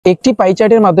একটি পাই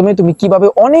চার্টের মাধ্যমে তুমি কিভাবে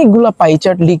অনেকগুলো পাই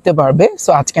চার্ট লিখতে পারবে। সো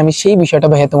আজকে আমি সেই বিষয়টা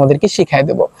ভাইয়া তোমাদেরকে শিখাই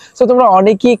দেবো। সো তোমরা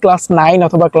অনেকেই ক্লাস 9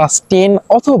 অথবা ক্লাস 10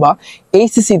 অথবা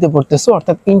এইচএসসি তে পড়তেছো,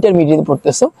 অর্থাৎ ইন্টারমিডিয়েটে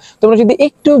পড়তেছো। তোমরা যদি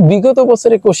একটু বিগত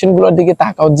বছরের কোশ্চেনগুলোর দিকে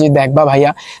তাকাও, যে দেখবা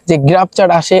ভাইয়া যে গ্রাফ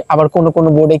চার্ট আসে, আবার কোন কোন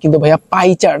বোর্ডে কিন্তু ভাইয়া পাই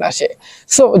চার্ট আসে।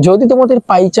 সো যদি তোমাদের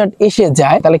পাই চার্ট এসে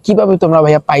যায়, তাহলে কিভাবে তোমরা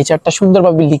ভাইয়া পাই চার্টটা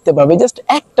সুন্দরভাবে লিখতে পারবে জাস্ট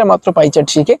একটা মাত্র পাই চার্ট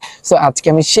শিখে। সো আজকে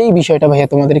আমি সেই বিষয়টা ভাইয়া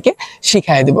তোমাদেরকে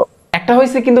শিখাই দেবো। একটা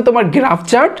হয়েছে কিন্তু তোমার গ্রাফ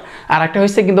চার্ট, আর একটা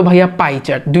হয়েছে কিন্তু ভাইয়া পাই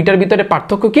চার্ট। দুইটার ভিতরে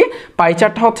পার্থক্য কি? পাই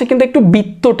চার্টটা হচ্ছে কিন্তু একটু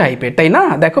বৃত্ত টাইপের, তাই না?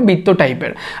 দেখো বৃত্ত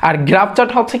টাইপের। আর গ্রাফ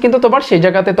চার্ট হচ্ছে কিন্তু তোমার সেই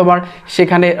জায়গাতে তোমার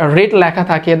সেখানে রেট লেখা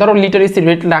থাকে, ধরো লিটারেসি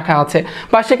রেট লেখা আছে,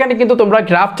 বা সেখানে কিন্তু তোমরা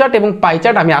গ্রাফ চার্ট এবং পাই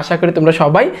চার্ট আমি আশা করি তোমরা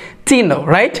সবাই চিনো,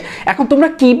 রাইট? এখন তোমরা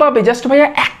কিভাবে জাস্ট ভাইয়া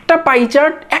একটা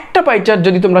পাই চার্ট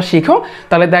যদি তোমরা শিখো,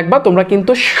 তাহলে দেখবা তোমরা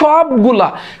কিন্তু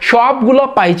সবগুলা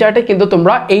পাই চার্টে কিন্তু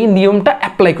তোমরা এই নিয়মটা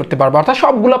অ্যাপ্লাই করতে পারবা, অর্থাৎ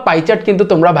সবগুলা পাই চার্ট কিন্তু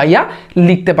তোমরা ভাইয়া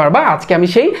লিখতে পারবা। আজকে আমি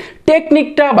সেই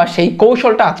টেকনিকটা বা সেই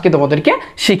কৌশলটা আজকে তোমাদেরকে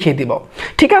শিখিয়ে দিব,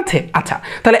 ঠিক আছে? আচ্ছা,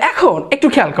 তাহলে এখন একটু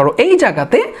খেয়াল করো, এই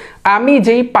জায়গাতে আমি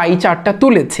যেই পাই চার্টটা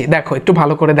তুলেছি, দেখো একটু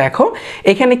ভালো করে দেখো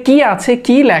এখানে কি আছে,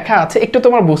 কি লেখা আছে একটু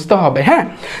তোমার বুঝতে হবে, হ্যাঁ?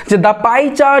 যে the pie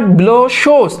chart below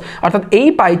shows, অর্থাৎ এই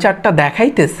পাই চার্টটা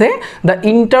দেখাইতেছে the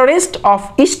interest of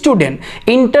student.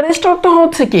 Interest অর্থ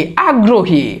হচ্ছে কি?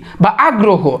 আগ্রহী বা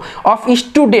আগ্রহ, অফ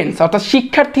স্টুডেন্টস অর্থাৎ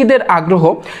শিক্ষার্থীদের আগ্রহ,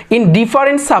 ইন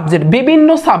ডিফারেন্ট সাবজেক্ট,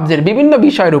 বিভিন্ন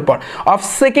বিষয়ের উপর, of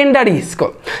secondary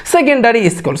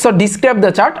school. So describe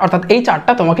the chart, অর্থাৎ এই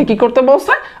চার্টটা তোমাকে কি করতে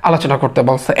বলছে? আলোচনা করতে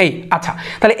বলছে। এই আচ্ছা,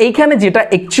 তাহলে এইখানে যেটা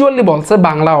অ্যাকচুয়ালি বলছে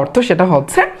বাংলা অর্থ, সেটা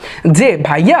হচ্ছে যে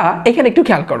ভাইয়া এখানে একটু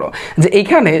খেয়াল করো যে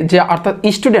এইখানে যে অর্থাৎ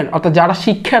স্টুডেন্ট অর্থাৎ যারা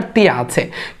শিক্ষার্থী আছে,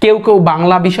 কেউ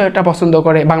বাংলা বিষয়টা পছন্দ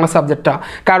করে, বাংলা সাবজেক্টটা,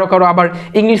 কারো আবার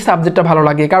ইংলিশ সাবজেক্টটা ভালো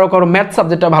লাগে, কারো ম্যাথ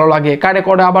সাবজেক্টটা ভালো লাগে,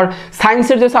 কারো আবার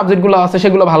সায়েন্সের যে সাবজেক্টগুলো আছে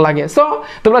সেগুলো ভালো লাগে। সো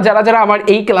তোমরা যারা আমার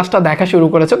এই ক্লাসটা দেখা শুরু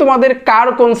করেছো, তোমাদের কার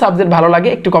কোন সাবজেক্ট ভালো লাগে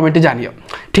একটু কমেন্টে জানিও,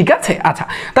 ঠিক আছে? আচ্ছা,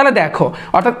 তাহলে দেখো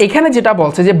অর্থাৎ এখানে যেটা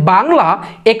বলছে যে বাংলা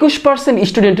 21%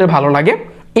 স্টুডেন্টের ভালো লাগে,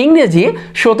 ইংরেজি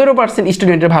 17%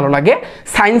 স্টুডেন্টের ভালো লাগে,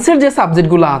 সায়েন্সের যে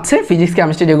সাবজেক্টগুলো আছে ফিজিক্স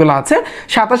কেমিস্ট্রি যেগুলো আছে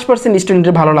 27%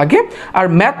 স্টুডেন্টের ভালো লাগে, আর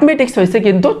ম্যাথমেটিক্স হয়েছে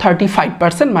কিন্তু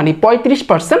 35%, মানে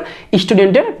 35%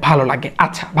 স্টুডেন্টের ভালো লাগে।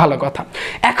 আচ্ছা, ভালো কথা।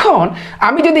 এখন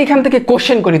আমি যদি এখান থেকে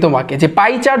কোশ্চেন করি তোমাকে যে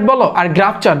পাই চার্ট বলো আর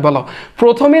গ্রাফ চার্ট বলো,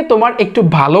 প্রথমে তোমার একটু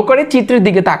ভালো করে চিত্রের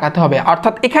দিকে তাকাতে হবে,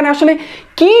 অর্থাৎ এখানে আসলে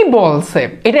কি বলছে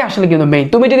এটাই আসলে কিন্তু মেইন।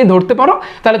 তুমি যদি ধরতে পারো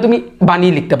তাহলে তুমি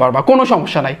বানিয়ে লিখতে পারবা, কোনো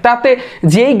সমস্যা নাই, তাতে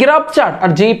যেই গ্রাফ চার্ট আর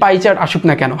যেই পাই চার্ট আসুক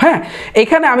না কেন। হ্যাঁ,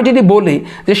 এখানে আমি যদি বলি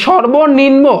যে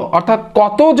সর্বনিম্ন অর্থাৎ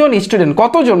কতজন স্টুডেন্ট,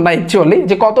 কতজন না অ্যাকচুয়ালি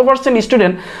যে কত পার্সেন্ট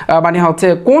স্টুডেন্ট মানে হচ্ছে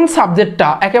কোন সাবজেক্টটা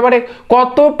একেবারে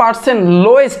কত পার্সেন্ট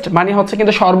লোয়েস্ট, মানে হচ্ছে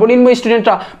কিন্তু সর্বনিম্ন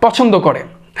স্টুডেন্টরা পছন্দ করে।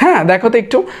 হ্যাঁ, দেখো তো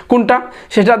একটু কোনটা,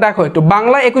 সেটা দেখো একটু।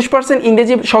 বাংলা 21%,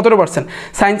 ইংরেজি 17%,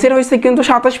 সায়েন্সের হয়েছে কিন্তু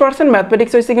 27%,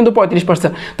 ম্যাথমেটিক্স হয়েছে কিন্তু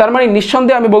 35%। তার মানে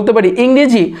নিঃসন্দেহে আমি বলতে পারি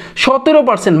ইংরেজি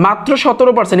 17%, মাত্র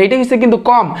 17%, এটা হচ্ছে কিন্তু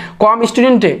কম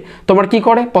স্টুডেন্টে তোমার কি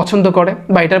করে? পছন্দ করে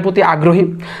বা এটার প্রতি আগ্রহী।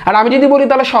 আর আমি যদি বলি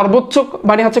তাহলে সর্বোচ্চ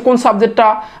মানে হচ্ছে কোন সাবজেক্টটা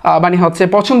মানে হচ্ছে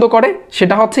পছন্দ করে,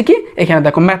 সেটা হচ্ছে কি? এখানে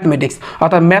দেখো ম্যাথমেটিক্স,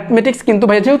 অর্থাৎ ম্যাথমেটিক্স কিন্তু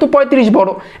ভাই যেহেতু 35 বড়,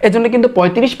 এজন্য কিন্তু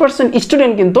 35%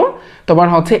 স্টুডেন্ট কিন্তু তোমার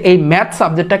হচ্ছে এই ম্যাথ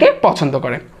সাবজেক্টটাকে পছন্দ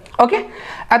করে। ওকে,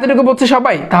 এতটুকু বলছে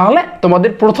সবাই। তাহলে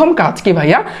তোমাদের প্রথম কাজ কি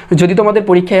ভাইয়া? যদি তোমাদের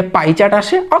পরীক্ষায় পাই চার্ট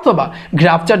আসে অথবা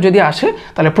গ্রাফ চার্ট যদি আসে,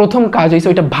 তাহলে প্রথম কাজ হচ্ছে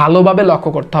ওইটা ভালোভাবে লক্ষ্য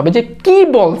করতে হবে যে কি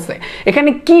বলছে, এখানে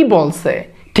কি বলছে,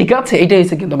 ঠিক আছে? এটাই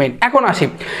হচ্ছে কিন্তু মেইন। এখন আসি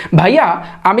ভাইয়া,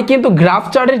 আমি কিন্তু গ্রাফ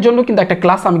চার্টের জন্য কিন্তু একটা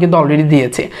ক্লাস আমি কিন্তু অলরেডি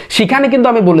দিয়েছি। সেখানে কিন্তু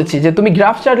আমি বলেছি যে তুমি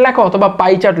গ্রাফ চার্ট লেখো অথবা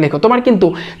পাই চার্ট লেখো, তোমার কিন্তু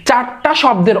 4টা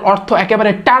শব্দের অর্থ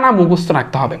একেবারে টানা মুখস্থ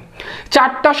রাখতে হবে।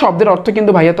 4টা শব্দের অর্থ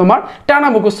কিন্তু ভাইয়া তোমার টানা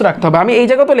মুখস্থ রাখতে হবে। আমি এই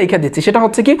জায়গাতেও লিখে দিচ্ছি, সেটা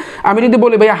হচ্ছে কি? আমি যদি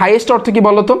বলি ভাইয়া হাইয়েস্ট অর্থ কি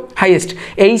বলো তো? হাইয়েস্ট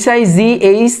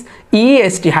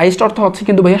HIGHEST, হাইয়েস্ট অর্থ হচ্ছে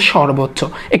কিন্তু ভাইয়া সর্বোচ্চ,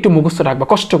 একটু মুখস্থ রাখবা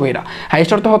কষ্ট কইরা।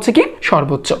 হাইয়েস্ট অর্থ হচ্ছে কি?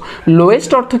 সর্বোচ্চ।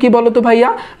 লোয়েস্ট অর্থ কি বলো তো ভাইয়া?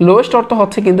 লোয়েস্ট অর্থ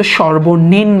হচ্ছে কিন্তু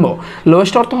সর্বনিম্ন।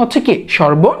 লোয়েস্ট অর্থ হচ্ছে কি?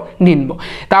 সর্বনিম্ন।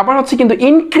 তারপর হচ্ছে কিন্তু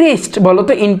ইনক্রিজড, বলো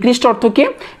তো ইনক্রিজড অর্থ কি?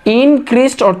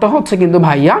 ইনক্রিজড অর্থ হচ্ছে কিন্তু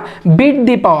ভাইয়া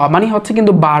বৃদ্ধি পাওয়া, মানে হচ্ছে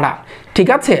কিন্তু বাড়া, ঠিক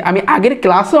আছে? আমি আগের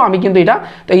ক্লাসেও আমি কিন্তু এটা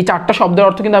এই 4টা শব্দের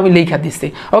অর্থ কিন্তু আমি লেখা দিচ্ছি।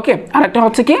 ওকে, আর একটা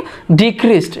হচ্ছে কি?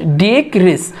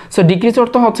 ডিক্রিজ। সো ডিক্রিজ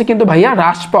অর্থ হচ্ছে কিন্তু ভাইয়া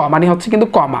হ্রাস পাওয়া, মানে হচ্ছে কিন্তু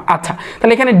কমা। আচ্ছা,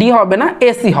 তাহলে এখানে ডি হবে না,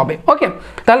 এসি হবে। ওকে,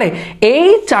 তাহলে এই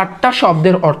 4টা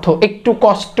শব্দের অর্থ একটু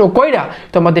কষ্ট কইরা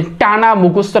তোমাদের টানা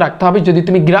মুখস্থ রাখতে হবে যদি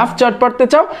তুমি গ্রাফ চার্ট পড়তে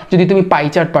চাও, যদি তুমি পাই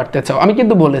চার্ট পড়তে চাও, আমি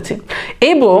কিন্তু বলেছি।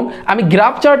 এবং আমি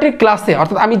গ্রাফ চার্টের ক্লাসে,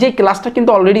 অর্থাৎ আমি যে ক্লাসটা কিন্তু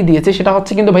অলরেডি দিয়েছি, সেটা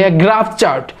হচ্ছে কিন্তু ভাইয়া গ্রাফ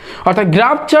চার্ট। অর্থাৎ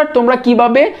গ্রাফ চার্ট তোমরা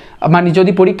কিভাবে মানে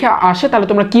যদি পরীক্ষা আসে তাহলে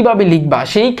তোমরা কিভাবে লিখবা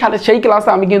সেই ক্লাসে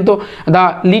আমি কিন্তু দ্য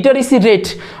লিটারেসি রেট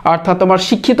অর্থাৎ তোমার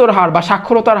শিক্ষিতর হার বা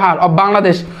সাক্ষরতার হার অফ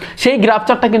বাংলাদেশ সেই গ্রাফ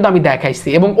চার্টটা কিন্তু আমি দেখাইছি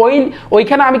এবং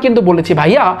ওইখানে আমি কিন্তু বলেছি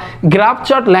ভাইয়া গ্রাফ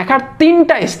চার্ট লেখার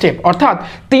 3টা স্টেপ অর্থাৎ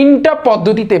 3টা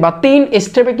পদ্ধতিতে বা 3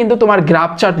 স্টেপে কিন্তু তোমার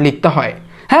গ্রাফ চার্ট লিখতে হয়।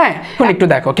 হ্যাঁ, এখন একটু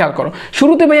দেখো, খেয়াল করো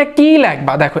শুরুতে ভাইয়া কি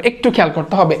লিখবা, দেখো একটু খেয়াল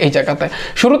করতে হবে এই জায়গাতে।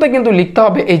 শুরুতে কিন্তু লিখতে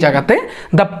হবে এই জায়গাতে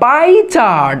দ্য পাই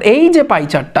চার্ট, এই যে পাই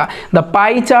চার্টটা, দ্য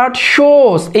পাই চার্ট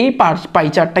শোস, এই পাই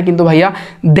চার্টটা কিন্তু ভাইয়া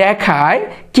দেখায়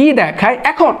কি দেখায়।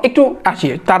 এখন একটু আসি,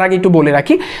 তার আগে একটু বলে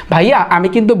রাখি ভাইয়া, আমি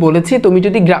কিন্তু বলেছি তুমি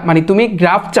যদি তুমি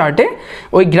গ্রাফ চার্টে,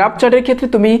 ওই গ্রাফ চার্টের ক্ষেত্রে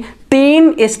তুমি 3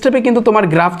 স্টেপে কিন্তু তোমার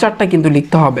গ্রাফ চার্টটা কিন্তু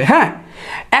লিখতে হবে। হ্যাঁ,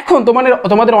 এখন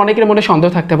তোমাদের অনেকের মনে সন্দেহ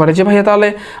থাকতে পারে যে ভাইয়া তাহলে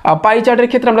পাই চার্টের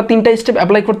ক্ষেত্রে আমরা 3টা স্টেপ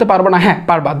অ্যাপ্লাই করতে পারবো না। হ্যাঁ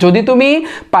পারবা, যদি তুমি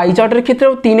পাই চার্টের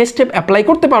ক্ষেত্রেও 3 স্টেপ অ্যাপ্লাই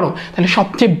করতে পারো তাহলে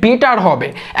সবচেয়ে বেটার হবে,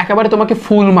 একেবারে তোমাকে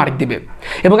ফুল মার্ক দিবে।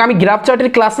 এবং আমি গ্রাফ চার্টের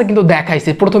ক্লাসে কিন্তু দেখাইছি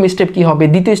প্রথম স্টেপ কি হবে,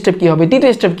 দ্বিতীয় স্টেপ কি হবে,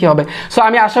 তৃতীয় স্টেপ কি হবে। সো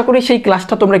আমি আশা করি সেই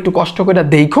ক্লাসটা তোমরা একটু কষ্ট করে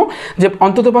দেখো, যে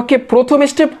অন্ততপক্ষে প্রথম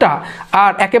স্টেপটা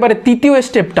আর একেবারে তৃতীয়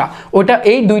স্টেপটা, ওটা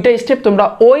এই 2টা স্টেপ তোমরা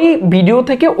ওই ভিডিও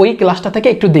থেকে ওই ক্লাসটা থেকে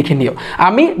একটু দেখে নিও।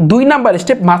 আমি 2 নাম্বার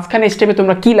স্টেপ, মাঝখানে স্টেপে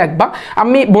তোমরা কি লিখবা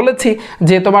আমি বলেছি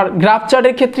যে তোমার গ্রাফ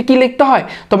চার্টের ক্ষেত্রে কি লিখতে হয়,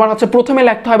 তোমার হচ্ছে প্রথমে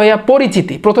লিখতে হয় ভাইয়া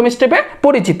পরিচিতি, প্রথম স্টেপে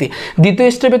পরিচিতি, দ্বিতীয়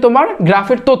স্টেপে তোমার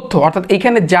গ্রাফের তথ্য অর্থাৎ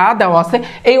এখানে যা দেওয়া আছে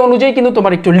এই অনুযায়ী কিন্তু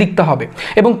তোমার একটু লিখতে হবে।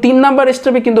 এবং 3 নাম্বার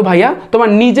স্টেপে কিন্তু ভাইয়া তোমার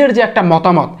নিজের যে একটা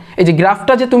মতামত, এই যে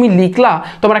গ্রাফটা যে তুমি লিখলা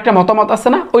তোমার একটা মতামত আছে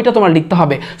না, ওইটা তোমার লিখতে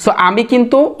হবে। সো আমি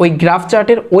কিন্তু ওই গ্রাফ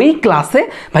চার্টের ওই ক্লাসে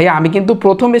ভাইয়া আমি কিন্তু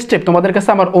প্রথম স্টেপ, তোমাদের কাছে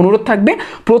আমার অনুরোধ থাকবে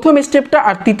প্রথম স্টেপটা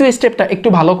আর তৃতীয় স্টেপটা একটু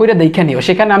ভালো করে দেখে নিও,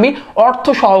 সেখানে আমি অর্থ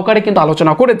সহকারে কিন্তু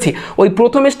আলোচনা করেছি। ওই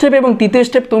প্রথম স্টেপ এবং তৃতীয়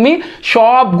স্টেপ তুমি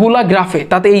সবগুলা গ্রাফে,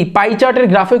 তাতে এই পাই চার্টের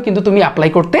গ্রাফেও কিন্তু তুমি অ্যাপ্লাই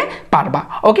করতে পারবা।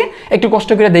 ওকে, একটু কষ্ট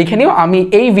করে দেখে নিও, আমি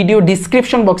এই ভিডিও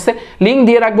ডিসক্রিপশন বক্সে লিঙ্ক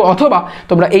দিয়ে রাখবো, অথবা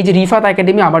তোমরা এই যে রিফাত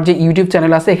একাডেমি আমার যে ইউটিউব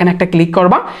চ্যানেল আছে এখানে একটা ক্লিক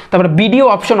করবা, তারপরে ভিডিও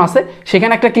অপশন আছে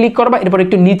সেখানে একটা ক্লিক করবা, এরপর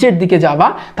একটু নিচের দিকে যাবা,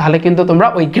 তাহলে কিন্তু তোমরা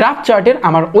ওই গ্রাফ চার্টের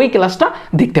আমার ওই ক্লাসটা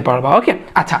দেখতে পারবা। ওকে,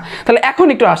 আচ্ছা তাহলে এখন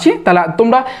একটু আসি, তাহলে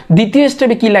তোমরা দ্বিতীয়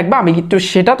স্টেপে কি লিখবা আমি একটু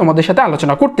সেটা তোমাদের সাথে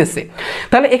আলোচনা করতেছি।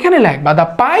 তাহলে এখানে লিখবা দ্য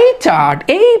পাই চার্ট,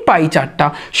 এই পাই চার্টটা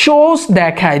শোস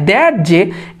দেখায় দ্যাট যে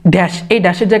ড্যাশ, এই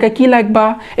ড্যাশের জায়গায় কি লিখবা,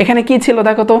 এখানে কি ছিল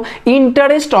দেখো তো,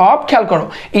 ইন্টারেস্ট অফ, খেয়াল করো,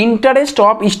 interest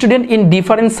of student in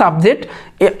different subject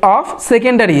of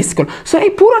secondary school. So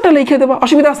এই পুরোটা লিখে দেবা,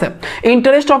 অসুবিধা আছে?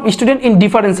 Interest of student in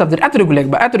different subject এতটুকু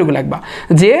লিখবা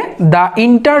যে the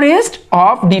interest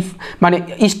of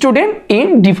student in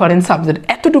different subject,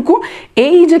 এতটুকু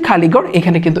এই যে খালিগড়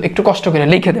এখানে কিন্তু একটু কষ্ট করে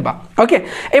লিখে দেবা। ওকে,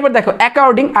 এবার দেখো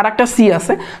অ্যাকর্ডিং, আর একটা সি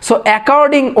আছে, সো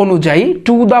অ্যাকর্ডিং অনুযায়ী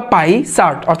টু দ্য পাই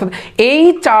চার্ট, অর্থাৎ এই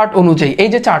চার্ট অনুযায়ী, এই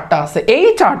যে চার্টটা আছে এই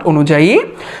চার্ট অনুযায়ী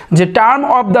যে term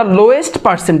of the lowest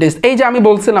percentage, এই যে আমি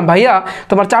বলছিলাম ভাইয়া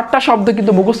তোমার 4টা শব্দ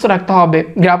কিন্তু মুখস্থ রাখতে হবে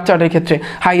গ্রাফ চার্টের ক্ষেত্রে,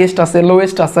 হাইয়েস্ট আছে,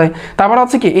 লোয়েস্ট আছে, তারপর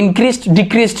আছে কি ইনক্রিজড,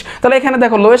 ডিক্রিজড। তাহলে এখানে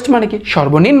দেখো লোয়েস্ট মানে কি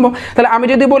সর্বনিম্ন, তাহলে আমি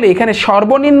যদি বলি এখানে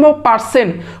সর্বনিম্ন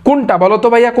পার্সেন্ট কোনটা বলো তো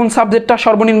ভাইয়া, কোন সাবজেক্টটা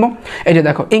সর্বনিম্ন, এই যে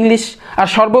দেখো ইংলিশ, আর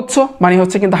সর্বোচ্চ মানে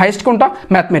হচ্ছে কিন্তু হাইয়েস্ট কোনটা,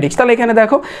 ম্যাথমেটিক্স। তাহলে এখানে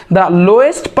দেখো দ্য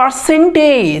লোয়েস্ট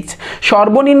পার্সেন্টেজ,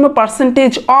 সর্বনিম্ন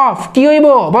পার্সেন্টেজ অফ কি হইব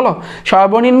বলো,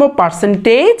 সর্বনিম্ন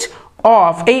পার্সেন্টেজ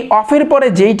অফ, এই অফের পরে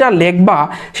যেইটা লিখবা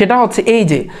সেটা হচ্ছে এই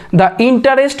যে the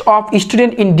interest of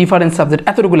student in different subject,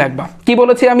 এতটুকু লিখবা। কি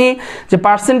বলেছি আমি, যে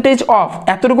পার্সেন্টেজ অফ,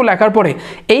 এতটুকু লেখার পরে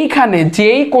এইখানে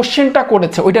যেই কোশ্চেনটা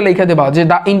করেছে ওইটা লিখে দেবা, যে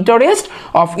the interest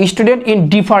of student in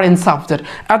different subject,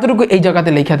 এতটুকু এই জায়গাতে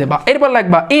লিখে দেবা। এরপর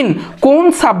লিখবা ইন কোন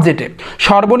সাবজেক্টে,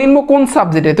 সর্বনিম্ন কোন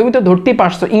সাবজেক্টে, তুমি তো ধরতেই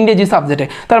পারছো ইংরেজি সাবজেক্টে,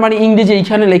 তার মানে ইংরেজি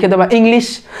এইখানে লিখে দেবা ইংলিশ।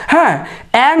 হ্যাঁ,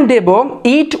 অ্যান্ড এবং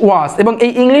ইট ওয়াজ, এবং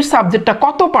এই ইংলিশ সাবজেক্টটা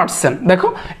কত পার্সেন্ট, দেখো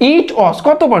ইট ওয়াজ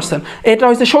কত পার্সেন্ট, এটা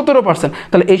হচ্ছে 17%,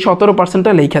 তাহলে এই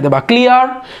 17%টা লিখে দেবা। ক্লিয়ার?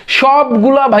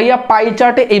 সবগুলা ভাইয়া পাই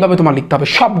চার্টে এইভাবে তোমার লিখতে হবে,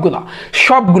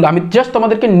 সবগুলা আমি জাস্ট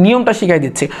তোমাদেরকে নিয়মটা শিখাই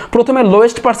দিচ্ছি। প্রথমে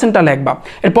লোয়েস্ট পার্সেন্টটা লিখবা,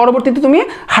 এর পরবর্তীতে তুমি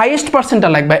হাইয়েস্ট পার্সেন্টটা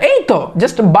লিখবা, এই তো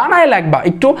জাস্ট বানায় লিখবা।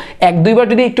 একটু 1-2 বার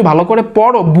যদি একটু ভালো করে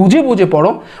পড়ো, বুঝে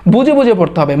পড়ো, বুঝে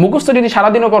পড়তে হবে। মুখস্থ যদি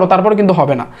সারাদিনও করো তারপরে কিন্তু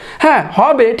হবে না। হ্যাঁ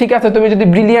হবে, ঠিক আছে, তুমি যদি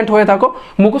ব্রিলিয়ান্ট হয়ে থাকো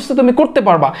মুখস্থ তুমি করতে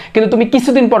পারবা, কিন্তু তুমি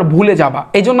কিছুদিন পর ভুলে যাবা।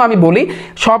 এই জন্য আমি বলি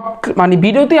সব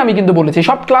ভিডিওতে আমি কিন্তু বলেছি,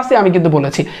 সব ক্লাসে আমি কিন্তু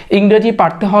বলেছি, ইংরেজি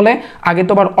পারতে হলে আগে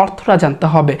তোমার অর্থটা জানতে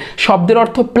হবে, শব্দের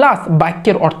অর্থ প্লাস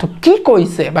বাক্যের অর্থ কি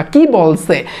কইছে বা কি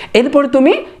বলছে, এরপরে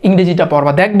তুমি ইংরেজিটা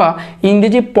পড়বা। দেখবা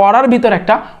ইংরেজি পড়ার ভিতর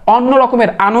একটা অন্য রকমের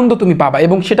আনন্দ তুমি পাবা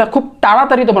এবং সেটা খুব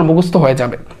তাড়াতাড়ি তোমার মুখস্থ হয়ে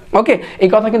যাবে। ওকে, এই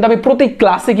কথা কিন্তু আমি প্রতি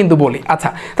ক্লাসে কিন্তু বলি। আচ্ছা,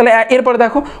 তাহলে এরপরে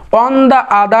দেখো অন দ্য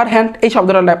আদার হ্যান্ড, এই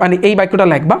শব্দটা মানে এই বাক্যটা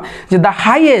লিখবা যে দ্য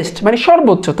হাইয়েস্ট মানে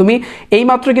সর্বোচ্চ। তুমি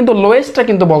এইমাত্র কিন্তু লোয়েস্টটা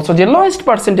কিন্তু বলছো যে লোয়েস্ট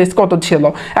পার্সেন্টেজ কত ছিল,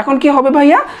 এখন কি হবে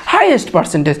ভাইয়া হাইয়েস্ট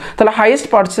পার্সেন্টেজ। তাহলে হাইয়েস্ট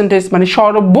পার্সেন্টেজ মানে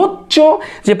সর্বোচ্চ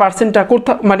যে পার্সেন্টটা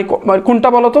মানে কোনটা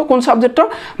বলো তো, কোন সাবজেক্টটা?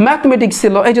 ম্যাথমেটিক্স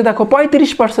ছিল। এই যে দেখো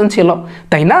 35% ছিল,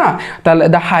 তাই না? তাহলে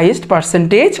দ্য হাইয়েস্ট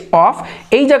পার্সেন্টেজ অফ,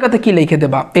 এই জায়গাতে কি লিখে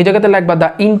দেবা? এই জায়গাতে লিখবা the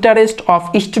interest of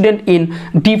student in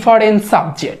different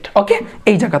subject. ওকে,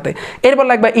 এই জায়গাতে এরপর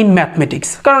লিখবা ইন ম্যাথমেটিক্স,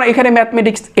 কারণ এখানে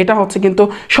ম্যাথমেটিক্স এটা হচ্ছে কিন্তু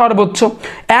সর্বোচ্চ।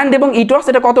 অ্যান্ড এবং ইট ওয়াজ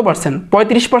এটা কত পার্সেন্ট?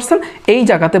 35%। এই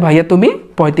জায়গাতে ভাইয়া তুমি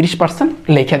 35%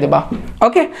 লিখে দেবা।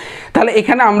 ওকে, তাহলে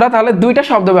এখানে আমরা তাহলে দুইটা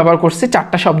শব্দ ব্যবহার করছি,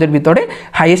 চারটা শব্দের ভিতরে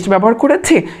হাইয়েস্ট ব্যবহার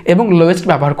করেছি এবং লোয়েস্ট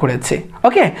ব্যবহার করেছি।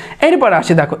 ওকে, এরপর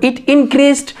আসি দেখো ইট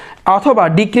ইনক্রিজড অথবা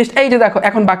ডিক্রিজড। এই যে দেখো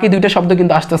এখন বাকি দুইটা শব্দ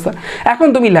কিন্তু আসতেছে। এখন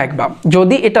তুমি লিখবা,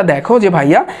 যদি এটা দেখো যে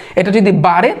ভাইয়া এটা যদি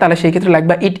বাড়ে তাহলে সেই ক্ষেত্রে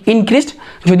লিখবা ইট ইনক্রিজড,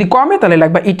 যদি কমে তাহলে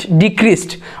লিখবা ইট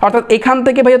ডিক্রিজড। অর্থাৎ এখান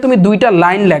থেকে ভাইয়া তুমি দুইটা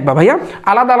লাইন লিখবা ভাইয়া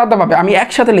আলাদা আলাদাভাবে, আমি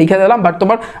একসাথে লিখে দিলাম বাট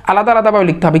তোমার আলাদা আলাদাভাবে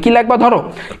লিখতে হবে। কি লিখবা? ধরো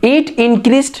ইট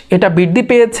ইনক্রিজড, এটা বৃদ্ধি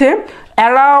পেয়েছে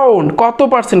অ্যারাউন্ড কত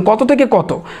পার্সেন্ট, কত থেকে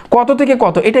কত, কত থেকে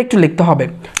কত, এটা একটু লিখতে হবে।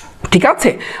 ঠিক আছে?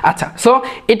 আচ্ছা, সো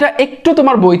এটা একটু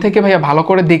তোমার বই থেকে ভাইয়া ভালো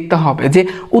করে দেখতে হবে যে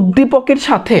উদ্দীপকের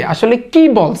সাথে আসলে কি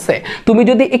বলছে। তুমি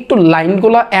যদি একটু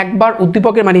লাইনগুলো একবার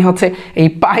উদ্দীপকের মানে হচ্ছে এই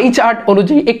পাই চার্ট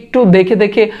অনুযায়ী একটু দেখে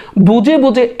দেখে বুঝে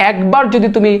বুঝে একবার যদি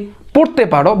তুমি পড়তে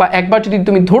পারো বা একবার যদি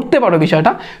তুমি ধরতে পারো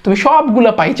বিষয়টা, তুমি সবগুলো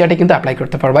পাই চার্টে কিন্তু অ্যাপ্লাই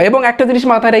করতে পারবা। এবং একটা জিনিস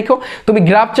মাথায় রেখো, তুমি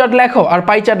গ্রাফ চার্ট লেখো আর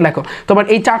পাই চার্ট লেখো, তোমার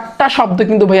এই চারটা শব্দ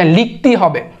কিন্তু ভাইয়া লিখতেই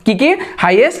হবে। কি কি?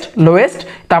 হাইয়েস্ট, লোয়েস্ট,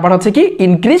 তারপর হচ্ছে কি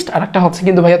ইনক্রিজড, আর একটা হচ্ছে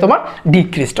কিন্তু ভাইয়া তোমার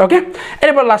ডিক্রিজড। ওকে,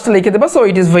 এরপর লাস্টে লিখে দেবা so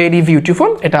it is very beautiful,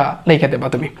 এটা লিখে দেবা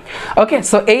তুমি। ওকে,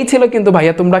 সো এই ছিল কিন্তু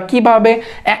ভাইয়া তোমরা কিভাবে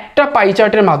একটা পাই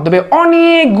চার্টের মাধ্যমে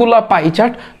অনেকগুলা পাই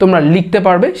চার্ট তোমরা লিখতে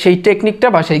পারবে, সেই টেকনিকটা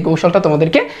বা সেই কৌশলটা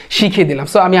তোমাদেরকে শিখিয়ে দিলাম।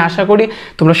 সো আমি আশা করি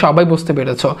তোমরা সবাই বুঝতে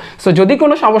পেরেছো। সো যদি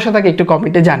কোনো সমস্যা থাকে একটু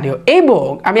কমেন্টে জানিও। এবং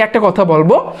আমি একটা কথা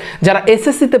বলবো, যারা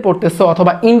এসএসসিতে পড়তেছো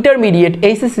অথবা ইন্টারমিডিয়েট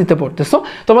এইচএসসিতে পড়তেছো,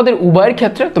 তোমাদের উভয়ের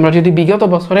ক্ষেত্রে তোমরা যদি বিগত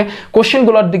বছরে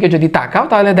কোশ্চেনগুলোর দিকে যদি তাকাও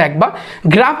তাহলে দেখবা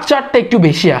গ্রাফ চার্টটা একটু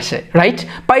বেশি আসে, রাইট?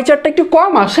 পাই চার্টটা একটু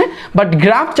কম আসে, বাট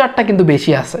গ্রাফ চার্টটা কিন্তু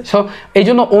বেশি আসে। সো এই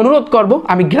জন্য অনুরোধ করবো,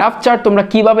 আমি গ্রাফ চার্ট তোমরা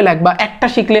কিভাবে লিখবা, একটা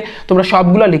শিখলে তোমরা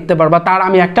সবগুলো লিখতে পারবা, তার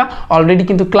আমি একটা অলরেডি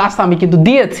কিন্তু ক্লাস আমি কিন্তু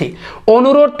দিয়েছি।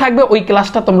 অনুরোধ থাকবে ওই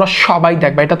ক্লাসটা তোমরা সবাই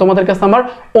দেখবা, এটা তোমাদের কাছে আমার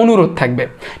অনুরোধ থাকবে।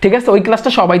 ঠিক আছে? ওই ক্লাসটা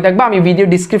সবাই দেখবা, আমি ভিডিও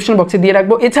ডিসক্রিপশন বক্সে দিয়ে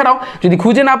রাখবো। এছাড়াও যদি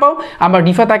খুঁজে না পাও, আমার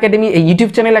রিফাত একাডেমি এই ইউটিউব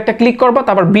চ্যানেলে একটা ক্লিক করবা,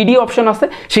 তারপর ভিডিও অপশন আছে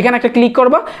সেখানে একটা ক্লিক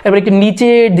করবা, এবার একটু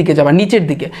নিচের দিকে যাবা,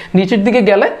 নিচের দিকে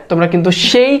গেলে তোমরা কিন্তু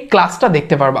সেই ক্লাসটা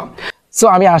দেখতে পারবা। সো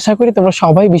আমি আশা করি তোমরা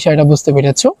সবাই বিষয়টা বুঝতে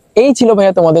পেরেছো। এই ছিল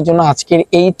ভাইয়া তোমাদের জন্য আজকের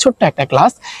এই ছোট্ট একটা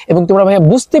ক্লাস, এবং তোমরা ভাইয়া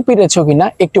বুঝতে পেরেছো কিনা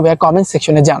একটু ভাইয়া কমেন্ট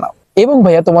সেকশনে জানাও। এবং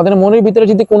ভাইয়া তোমাদের মনের ভিতরে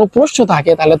যদি কোনো প্রশ্ন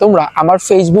থাকে তাহলে তোমরা আমার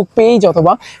ফেসবুক পেজ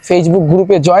অথবা ফেসবুক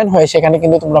গ্রুপে জয়েন হয়ে সেখানে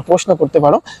কিন্তু তোমরা প্রশ্ন করতে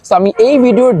পারো। তো আমি এই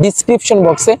ভিডিওর ডিসক্রিপশন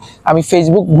বক্সে আমি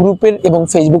ফেসবুক গ্রুপের এবং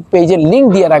ফেসবুক পেজের লিংক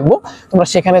দিয়ে রাখবো, তোমরা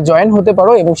সেখানে জয়েন হতে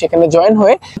পারো এবং সেখানে জয়েন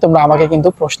হয়ে তোমরা আমাকে কিন্তু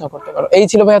প্রশ্ন করতে পারো। এই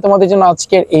ছিল ভাইয়া তোমাদের জন্য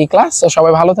আজকের এই ক্লাস।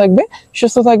 সবাই ভালো থাকবে,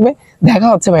 সুস্থ থাকবে, দেখা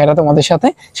হচ্ছে ভাইয়ারা তোমাদের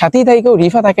সাথেই থাকো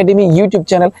রিফাত একাডেমি ইউটিউব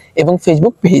চ্যানেল এবং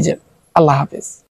ফেসবুক পেজের। আল্লাহ হাফেজ।